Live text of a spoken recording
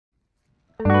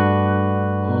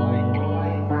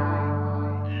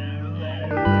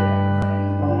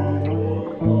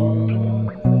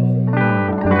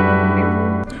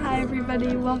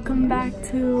Welcome back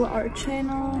to our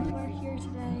channel. We're here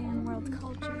today in World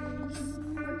Cultures,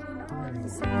 working on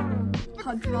some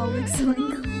hydraulics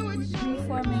link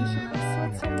formation of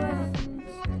Switzerland.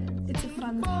 It's a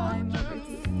fun time over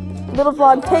here. Little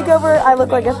vlog takeover. I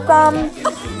look like a thumb.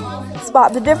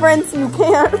 Spot the difference. You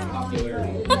can't.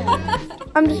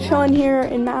 I'm just chilling here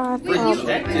in math. They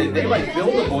like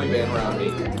build a boy band around me.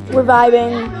 We're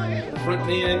vibing.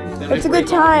 It's a good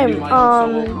time.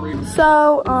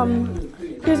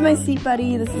 Here's my seat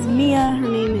buddy. This is Mia. Her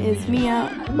name is Mia.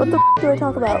 What the f do I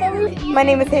talk about? My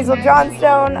name is Hazel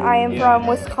Johnstone. I am from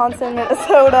Wisconsin,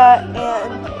 Minnesota,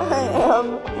 and I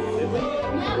am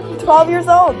 12 years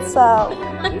old, so.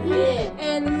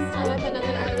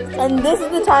 And this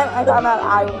is the time I found out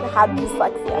I had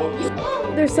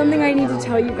dyslexia. There's something I need to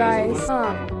tell you guys.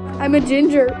 I'm a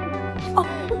ginger. Oh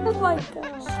my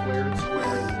god.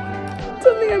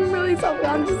 Something I'm really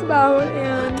self-conscious about,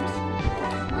 and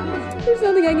there's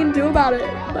nothing I can do about it,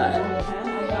 but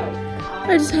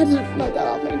I just had to knock that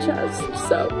off my chest.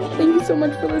 So thank you so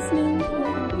much for listening.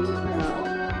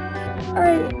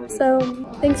 Alright, so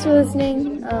thanks for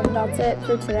listening. That's it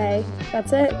for today.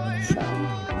 That's it. So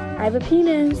I have a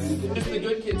penis. Just the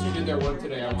good kids who did their work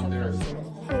today, I want theirs.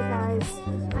 Hey guys,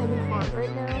 I'm in hot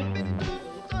right now.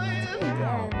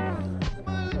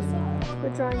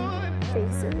 We're drawing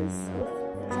faces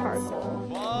with charcoal.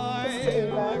 This is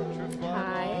Ava.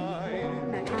 Hi.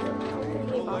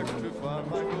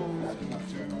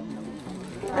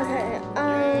 Okay,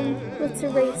 let's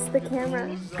erase the camera.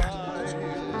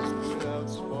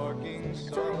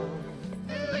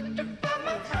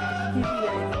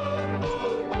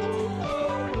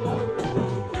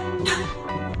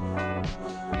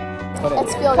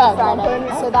 Let's feel good, Franklin.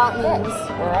 So that means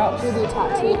we do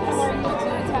tattoos.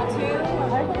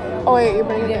 Oh wait, you're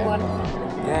bringing it one.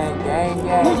 Gang, gang,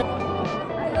 gang.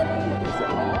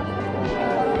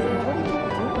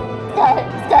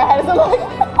 Sky has a look.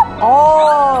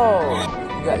 Oh!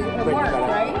 You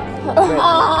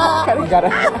gotta,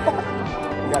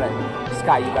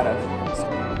 Sky, you gotta.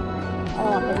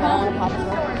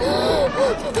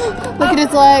 Look at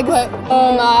his legs.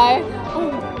 Oh my.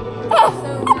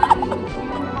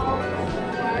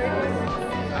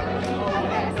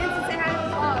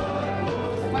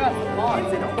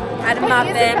 I had a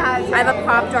muffin. I have a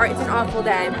Pop-Tart. It's an awful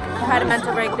day. I had a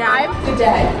mental breakdown. Good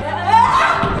day.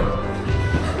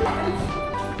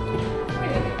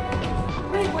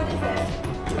 Wait, what is it?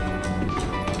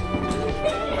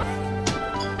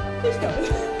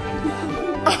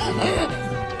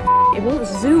 It won't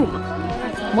zoom.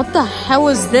 What the hell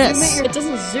is this? It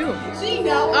doesn't zoom.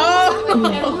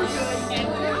 Oh!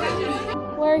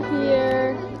 We're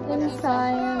here in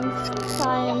sciencing.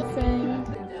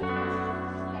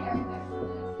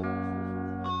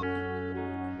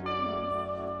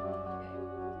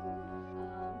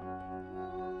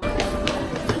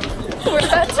 We're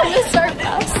about to start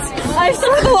fast. I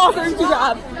saw the walker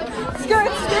grab. Skirt,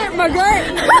 my skirt.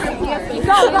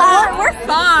 We're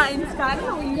fine.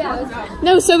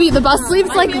 No, Sophie, the bus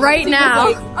leaves like right now.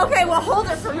 Okay, well hold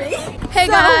it for me. Hey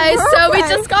guys, so we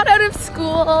just got out of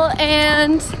school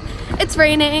and it's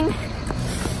raining.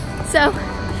 So,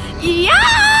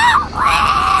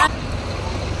 yeah!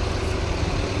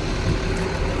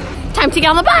 Time to get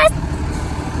on the bus.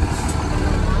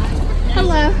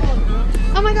 Hello.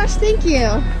 Oh my gosh, thank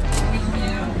you.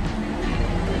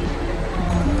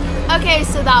 Okay,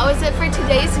 so that was it for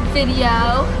today's video.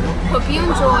 Hope you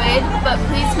enjoyed, but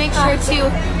please make sure to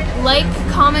like,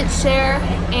 comment, share,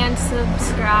 and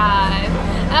subscribe.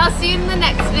 And I'll see you in the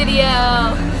next video.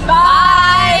 Bye!